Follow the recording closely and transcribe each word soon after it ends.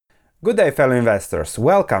Good day, fellow investors.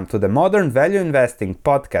 Welcome to the Modern Value Investing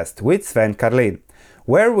podcast with Sven Karlin,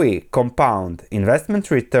 where we compound investment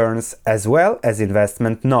returns as well as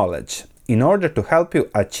investment knowledge in order to help you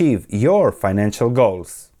achieve your financial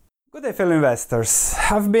goals. Good day, fellow investors.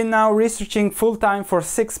 I've been now researching full-time for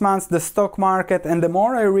 6 months the stock market, and the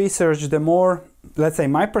more I research, the more, let's say,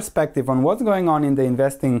 my perspective on what's going on in the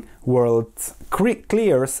investing world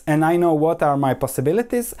clears, and I know what are my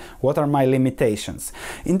possibilities, what are my limitations.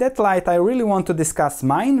 In that light, I really want to discuss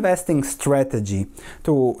my investing strategy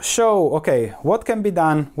to show, okay, what can be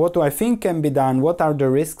done, what do I think can be done, what are the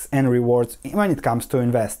risks and rewards when it comes to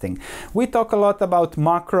investing. We talk a lot about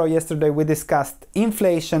macro. Yesterday we discussed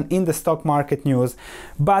inflation in the stock market news,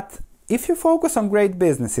 but if you focus on great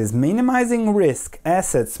businesses, minimizing risk,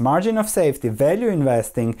 assets, margin of safety, value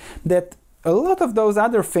investing, that a lot of those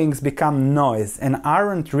other things become noise and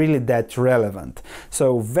aren't really that relevant.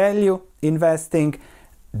 So value investing,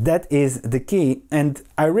 that is the key. And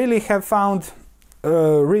I really have found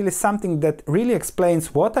really something that really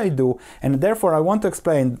explains what I do, and therefore I want to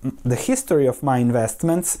explain the history of my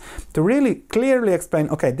investments to really clearly explain,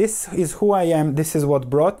 okay, this is who I am, this is what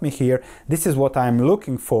brought me here, this is what I'm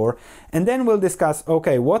looking for, and then we'll discuss,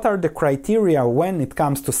 okay, what are the criteria when it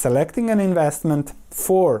comes to selecting an investment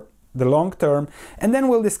for the long term, and then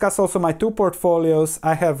we'll discuss also my two portfolios.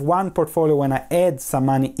 I have one portfolio when I add some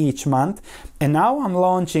money each month, and now I'm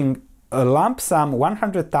launching a lump sum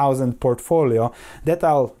 100,000 portfolio that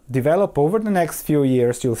I'll develop over the next few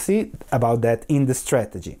years. You'll see about that in the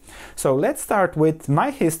strategy. So let's start with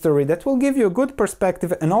my history that will give you a good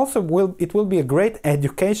perspective, and also it will be a great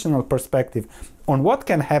educational perspective on what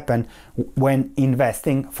can happen when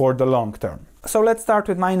investing for the long term. So let's start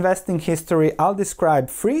with my investing history. I'll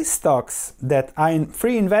describe three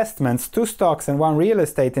investments, 2 stocks and 1 real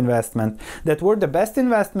estate investment that were the best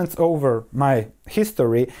investments over my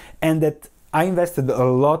history, and that I invested a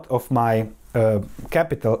lot of my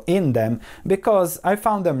capital in them because I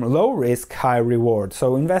found them low risk, high reward.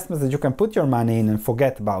 So investments that you can put your money in and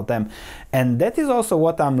forget about them. And that is also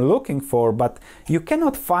what I'm looking for, but you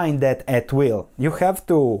cannot find that at will. You have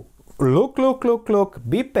to look,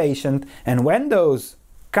 be patient, and when those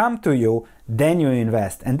come to you, then you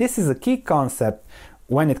invest. And this is a key concept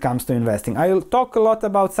when it comes to investing. I'll talk a lot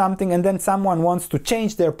about something and then someone wants to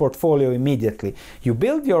change their portfolio immediately. You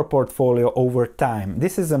build your portfolio over time.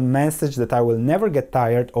 This is a message that I will never get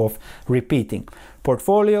tired of repeating.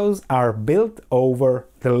 Portfolios are built over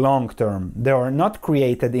the long term. They are not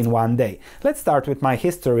created in one day. Let's start with my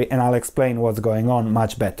history and I'll explain what's going on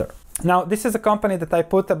much better. Now, this is a company that I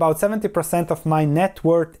put about 70% of my net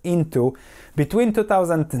worth into between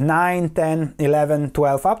 2009, 10, 11,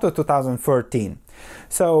 12, up to 2013.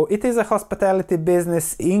 So it is a hospitality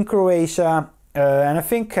business in Croatia, and I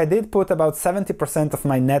think I did put about 70% of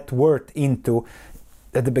my net worth into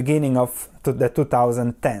at the beginning of the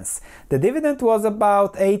 2010s. The dividend was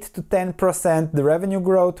about 8 to 10%, the revenue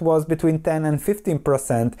growth was between 10 and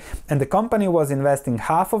 15%, and the company was investing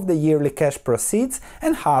half of the yearly cash proceeds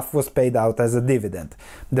and half was paid out as a dividend.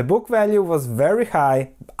 The book value was very high,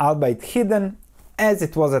 albeit hidden, as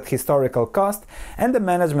it was at historical cost, and the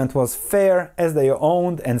management was fair as they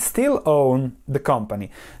owned and still own the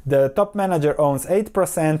company. The top manager owns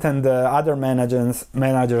 8% and the other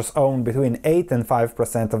managers own between 8 and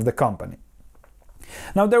 5% of the company.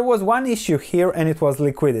 Now there was one issue here, and it was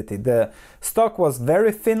liquidity. The stock was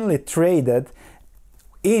very thinly traded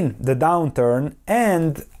in the downturn,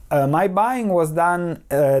 and my buying was done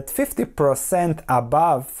at 50%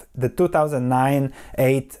 above the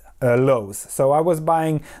 2009-8 lows. So I was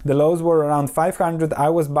buying, the lows were around 500, I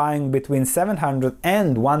was buying between 700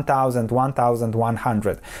 and 1000,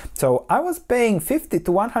 1100. So I was paying 50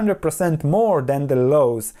 to 100% more than the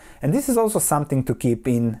lows, and this is also something to keep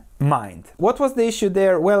in mind. What was the issue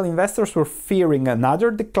there? Well, investors were fearing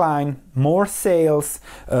another decline, more sales,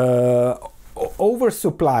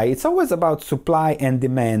 oversupply. It's always about supply and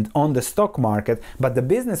demand on the stock market, but the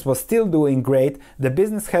business was still doing great. The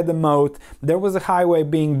business had a moat, there was a highway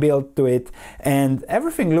being built to it, and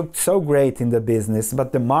everything looked so great in the business,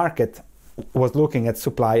 but the market was looking at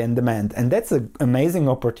supply and demand, and that's an amazing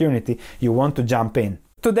opportunity you want to jump in.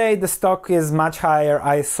 Today the stock is much higher.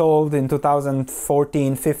 I sold in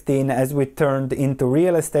 2014-15 as we turned into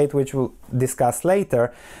real estate, which we'll discuss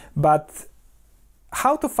later, but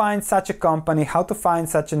how to find such a company, how to find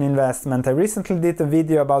such an investment. I recently did a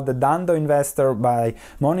video about the Dhandho Investor by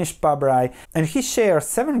Monish Pabrai, and he shares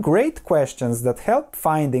 7 great questions that help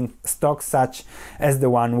finding stocks such as the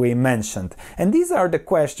one we mentioned. And these are the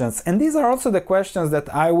questions, and these are also the questions that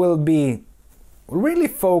I will be really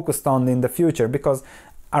focused on in the future, because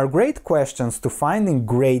are great questions to finding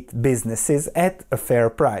great businesses at a fair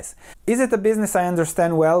price. Is it a business I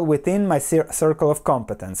understand well within my circle of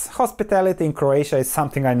competence? Hospitality in Croatia is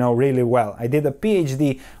something I know really well. I did a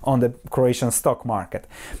PhD on the Croatian stock market.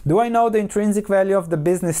 Do I know the intrinsic value of the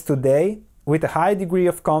business today? With a high degree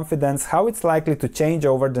of confidence, how it's likely to change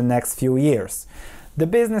over the next few years. The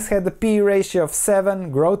business had a PE ratio of 7,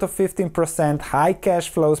 growth of 15%, high cash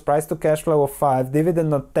flows, price to cash flow of 5,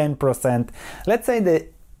 dividend of 10%. Let's say the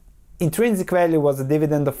intrinsic value was a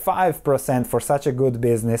dividend of 5% for such a good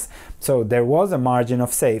business, so there was a margin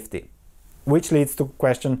of safety. Which leads to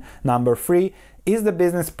question number 3. Is the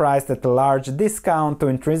business priced at a large discount to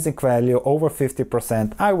intrinsic value over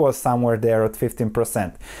 50%? I was somewhere there at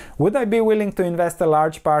 15%. Would I be willing to invest a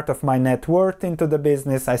large part of my net worth into the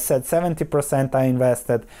business? I said 70% I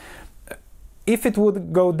invested. If it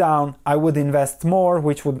would go down, I would invest more,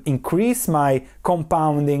 which would increase my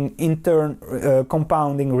compounding,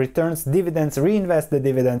 compounding returns, dividends, reinvest the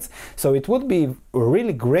dividends. So it would be a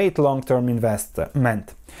really great long-term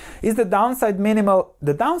investment. Is the downside minimal?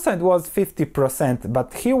 The downside was 50%,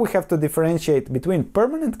 but here we have to differentiate between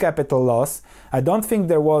permanent capital loss. I don't think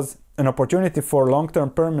there was an opportunity for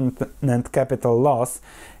long-term permanent capital loss,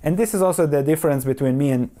 and this is also the difference between me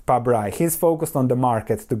and Pabrai. He's focused on the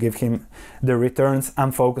market to give him the returns.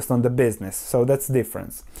 I'm focused on the business, so that's the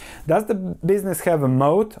difference. Does the business have a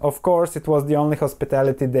moat? Of course, it was the only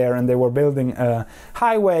hospitality there, and they were building a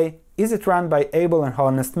highway. Is it run by able and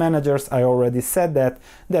honest managers? I already said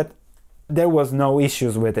that there was no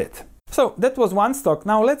issues with it. So that was one stock.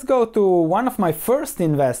 Now let's go to one of my first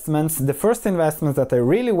investments, the first investments that I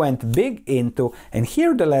really went big into, and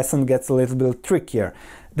here the lesson gets a little bit trickier.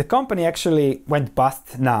 The company actually went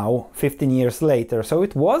bust now, 15 years later, so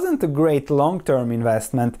it wasn't a great long-term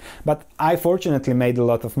investment, but I fortunately made a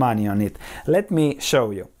lot of money on it. Let me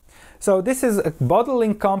show you. So this is a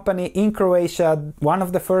bottling company in Croatia, one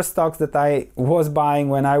of the first stocks that I was buying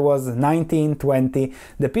when I was 19, 20.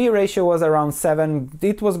 The PE ratio was around 7.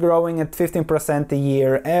 It was growing at 15% a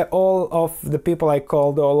year. All of the people I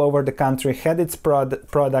called all over the country had its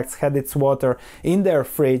products, had its water in their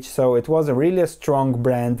fridge, so it was a really strong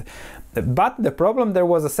brand. But the problem, there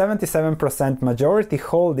was a 77% majority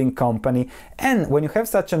holding company, and when you have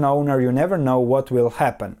such an owner, you never know what will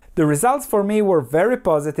happen. The results for me were very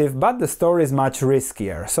positive, but the story is much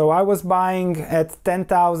riskier. So I was buying at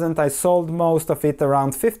 10,000, I sold most of it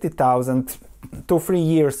around 50,000. 2-3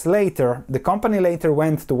 years later, the company later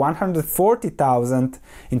went to 140,000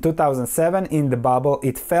 in 2007 in the bubble.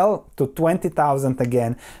 It fell to 20,000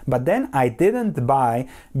 again, but then I didn't buy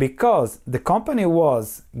because the company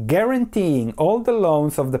was guaranteeing all the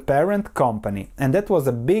loans of the parent company, and that was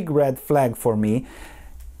a big red flag for me.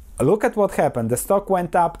 Look at what happened. The stock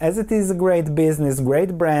went up, as it is a great business,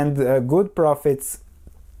 great brand, good profits,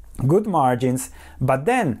 good margins, but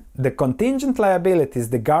then the contingent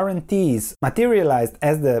liabilities, the guarantees, materialized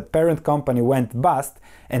as the parent company went bust,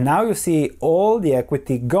 and now you see all the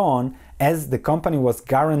equity gone as the company was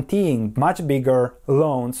guaranteeing much bigger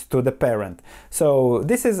loans to the parent. So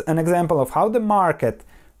this is an example of how the market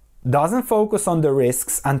doesn't focus on the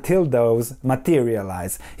risks until those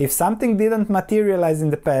materialize. If something didn't materialize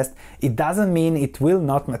in the past, it doesn't mean it will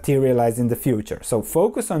not materialize in the future. So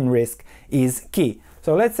focus on risk is key.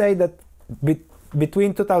 So let's say that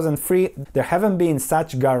between 2003 there haven't been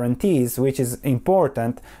such guarantees, which is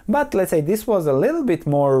important, but let's say this was a little bit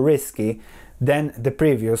more risky than the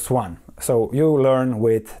previous one. So you learn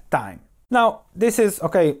with time. Now this is,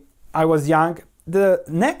 okay, I was young. The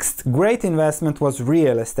next great investment was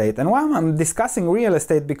real estate, and why I'm discussing real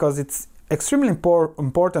estate, because it's extremely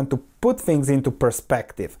important to put things into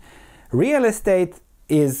perspective. Real estate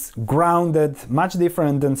is grounded, much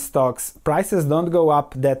different than stocks. Prices don't go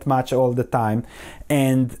up that much all the time.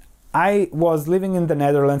 And I was living in the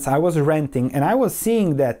Netherlands, I was renting, and I was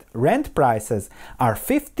seeing that rent prices are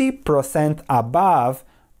 50% above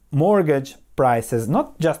mortgage prices,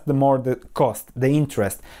 not just the mortgage cost, the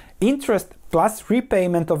interest. Interest plus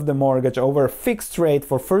repayment of the mortgage over a fixed rate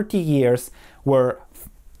for 30 years were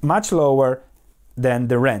much lower than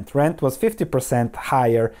the rent. Rent was 50%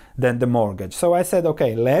 higher than the mortgage. So I said,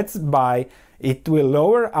 okay, let's buy. It will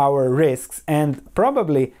lower our risks, and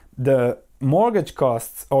probably the mortgage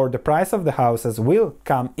costs or the price of the houses will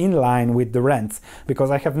come in line with the rents,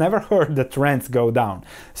 because I have never heard that rents go down.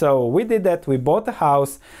 So we did that. We bought a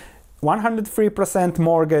house, 103%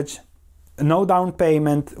 mortgage, no down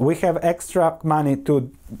payment. We have extra money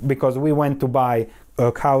because we went to buy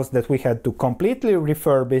a house that we had to completely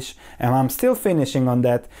refurbish, and I'm still finishing on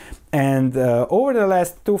that. And over the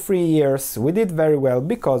last 2-3 years we did very well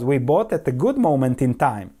because we bought at a good moment in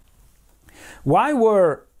time. Why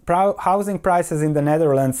were housing prices in the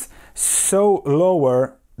Netherlands so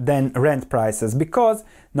lower than rent prices? Because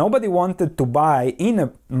nobody wanted to buy in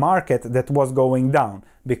a market that was going down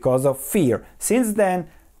because of fear. Since then,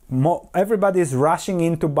 everybody is rushing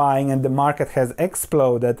into buying and the market has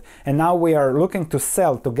exploded, and now we are looking to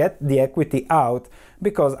sell to get the equity out,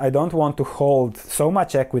 because I don't want to hold so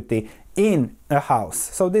much equity in a house.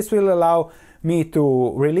 So this will allow me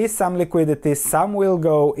to release some liquidity. Some will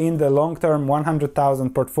go in the long-term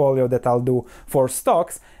 100,000 portfolio that I'll do for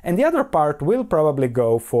stocks, and the other part will probably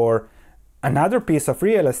go for another piece of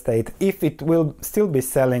real estate if it will still be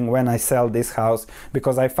selling when I sell this house,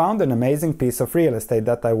 because I found an amazing piece of real estate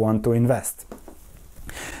that I want to invest.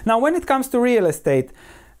 Now, when it comes to real estate,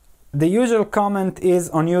 the usual comment is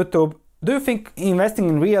on YouTube, do you think investing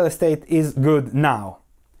in real estate is good now?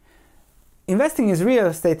 Investing in real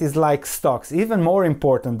estate is like stocks, even more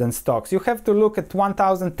important than stocks. You have to look at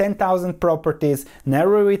 1,000, 10,000 properties,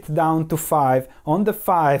 narrow it down to 5. On the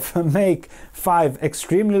 5, make 5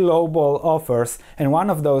 extremely lowball offers, and one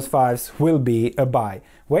of those 5s will be a buy.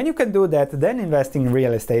 When you can do that, then investing in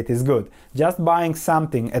real estate is good. Just buying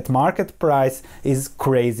something at market price is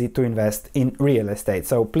crazy to invest in real estate.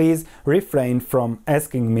 So please refrain from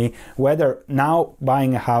asking me whether now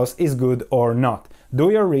buying a house is good or not. Do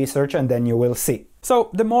your research and then you will see.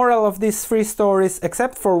 So the moral of these 3 stories,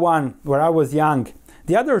 except for one where I was young,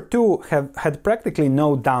 the other 2 have had practically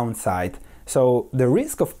no downside. So the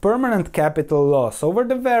risk of permanent capital loss over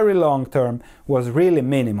the very long term was really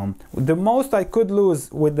minimum. The most I could lose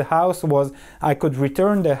with the house was I could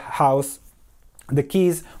return the house, the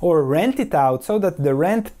keys, or rent it out so that the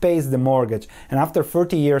rent pays the mortgage, and after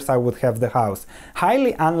 30 years I would have the house.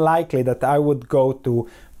 Highly unlikely that I would go to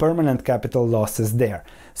permanent capital losses there.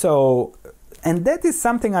 So, and that is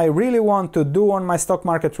something I really want to do on my stock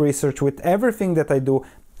market research with everything that I do.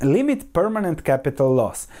 Limit permanent capital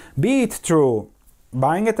loss, be it through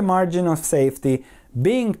buying at a margin of safety,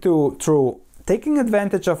 through taking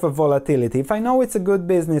advantage of a volatility. If I know it's a good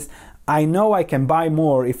business, I know I can buy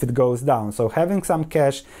more if it goes down. So having some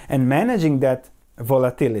cash and managing that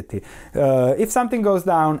volatility. If something goes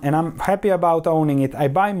down and I'm happy about owning it, I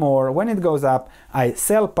buy more. When it goes up, I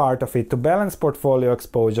sell part of it to balance portfolio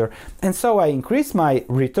exposure, and so I increase my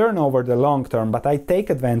return over the long term, but I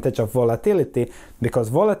take advantage of volatility, because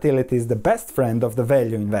volatility is the best friend of the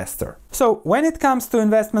value investor. So when it comes to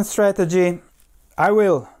investment strategy, I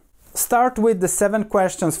will start with the 7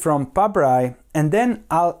 questions from PubRai, and then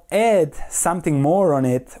I'll add something more on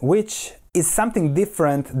it, which is something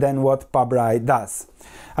different than what PubRai does.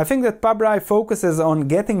 I think that PubRai focuses on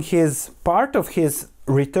getting his part of his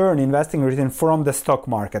return, investing return, from the stock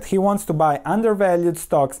market. He wants to buy undervalued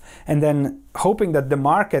stocks and then hoping that the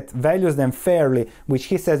market values them fairly, which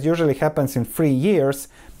he says usually happens in 3 years,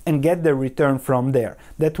 and get the return from there.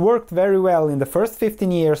 That worked very well in the first 15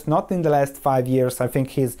 years, not in the last 5 years. I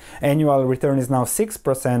think his annual return is now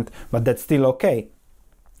 6%, but that's still okay.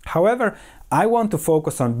 However, I want to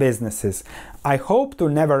focus on businesses. I hope to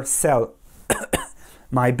never sell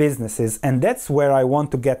my businesses, and that's where I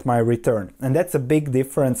want to get my return. And that's a big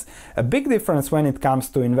difference when it comes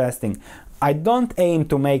to investing. I don't aim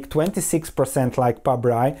to make 26% like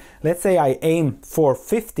PubRai. Let's say I aim for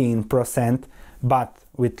 15%, but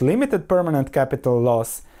with limited permanent capital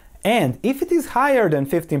loss. And if it is higher than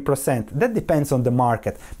 15%, that depends on the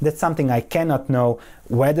market. That's something I cannot know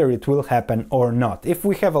whether it will happen or not. If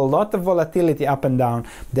we have a lot of volatility up and down,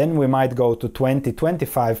 then we might go to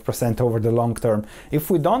 20-25% over the long term.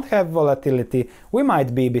 If we don't have volatility, we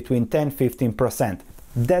might be between 10-15%.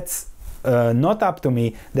 That's not up to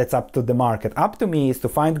me, that's up to the market. Up to me is to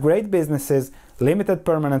find great businesses, limited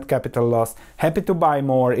permanent capital loss, happy to buy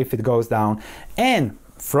more if it goes down. And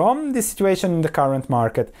from the situation in the current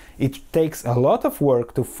market, it takes a lot of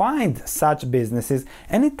work to find such businesses,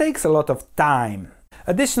 and it takes a lot of time.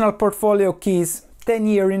 Additional portfolio keys: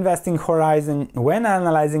 10-year investing horizon when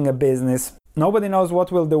analyzing a business. Nobody knows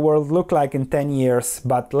what will the world look like in 10 years,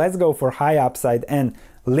 but let's go for high upside and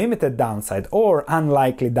limited downside or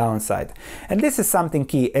unlikely downside. And this is something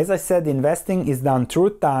key. As I said, investing is done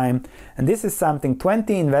through time, and this is something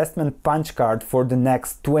 20 investment punch card for the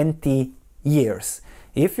next 20 years.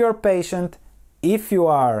 If you're patient, if you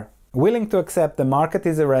are willing to accept the market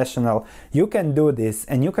is irrational, you can do this,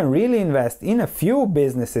 and you can really invest in a few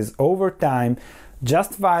businesses over time.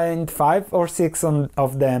 Just find 5 or 6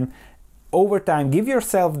 of them over time. Give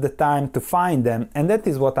yourself the time to find them, and that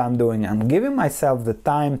is what I'm doing. I'm giving myself the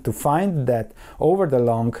time to find that over the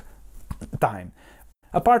long time.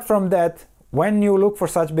 Apart from that, when you look for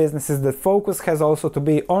such businesses, the focus has also to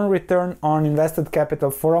be on return on invested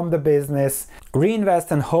capital from the business.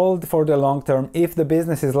 Reinvest and hold for the long term if the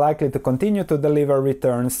business is likely to continue to deliver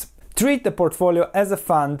returns. Treat the portfolio as a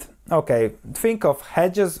fund. Okay, think of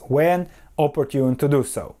hedges when opportune to do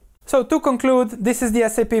so. So to conclude, this is the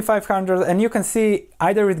S&P 500 and you can see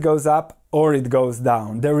either it goes up or it goes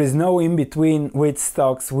down. There is no in between with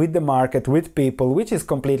stocks, with the market, with people, which is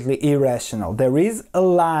completely irrational. There is a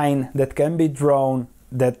line that can be drawn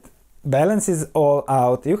that balances all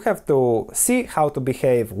out. You have to see how to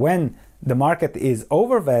behave when the market is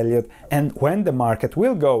overvalued and when the market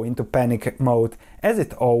will go into panic mode, as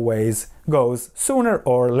it always goes sooner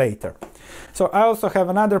or later. So I also have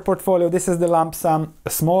another portfolio. This is the lump sum,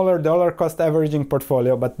 a smaller dollar cost averaging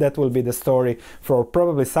portfolio, but that will be the story for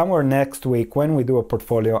probably somewhere next week when we do a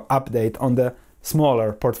portfolio update on the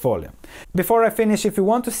smaller portfolio. Before I finish, if you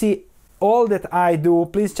want to see all that I do,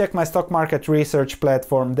 please check my stock market research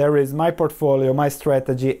platform. There is my portfolio, my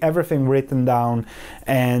strategy, everything written down,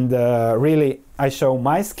 and really I show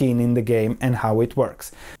my skin in the game and how it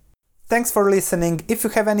works. Thanks for listening. If you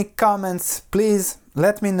have any comments, please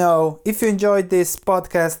let me know. If you enjoyed this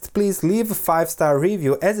podcast, please leave a 5-star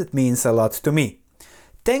review, as it means a lot to me.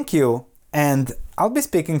 Thank you, and I'll be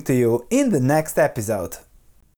speaking to you in the next episode.